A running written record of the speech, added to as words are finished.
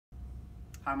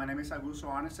Hi, my name is Augusto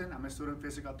Arnesen. I'm a student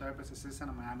physical therapist assistant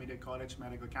at Miami-Dade College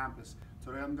Medical Campus.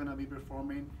 Today I'm going to be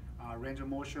performing range of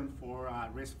motion for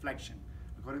wrist flexion.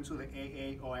 According to the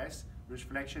AAOS, wrist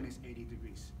flexion is 80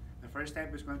 degrees. The first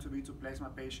step is going to be to place my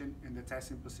patient in the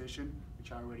testing position,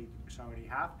 which I already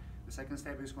have. The second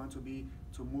step is going to be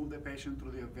to move the patient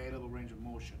through the available range of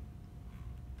motion.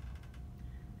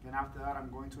 Then after that,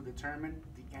 I'm going to determine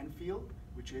the end field,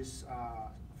 which is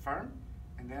firm.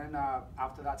 And then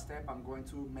after that step, I'm going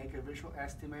to make a visual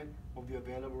estimate of the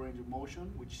available range of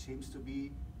motion, which seems to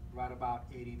be right about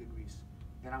 80 degrees.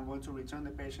 Then I'm going to return the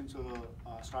patient to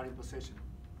the starting position.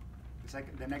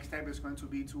 The next step is going to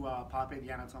be to palpate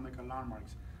the anatomical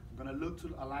landmarks. I'm going to look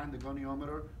to align the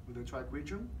goniometer with the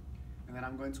triquetrum, and then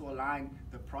I'm going to align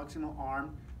the proximal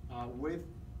arm with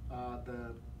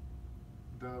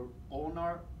the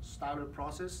ulnar styler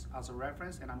process as a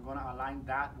reference, and I'm going to align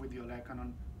that with the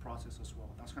olecranon process as well.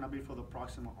 That's going to be for the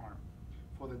proximal arm.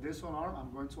 For the distal arm,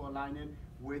 I'm going to align it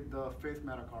with the fifth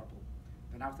metacarpal.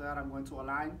 Then after that, I'm going to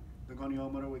align the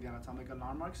goniometer with the anatomical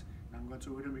landmarks, and I'm going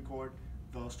to read and record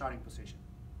the starting position.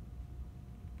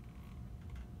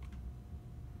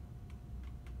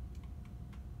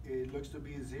 It looks to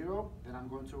be 0, then I'm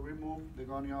going to remove the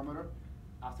goniometer.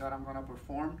 After that, I'm going to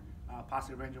perform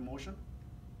passive range of motion.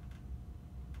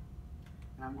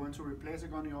 And I'm going to replace the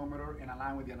goniometer and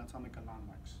align with the anatomical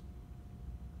landmarks.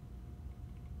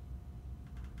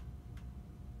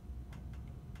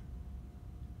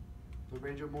 The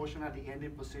range of motion at the ending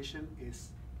position is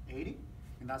 80,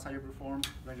 and that's how you perform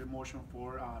range of motion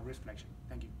for wrist flexion.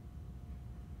 Thank you.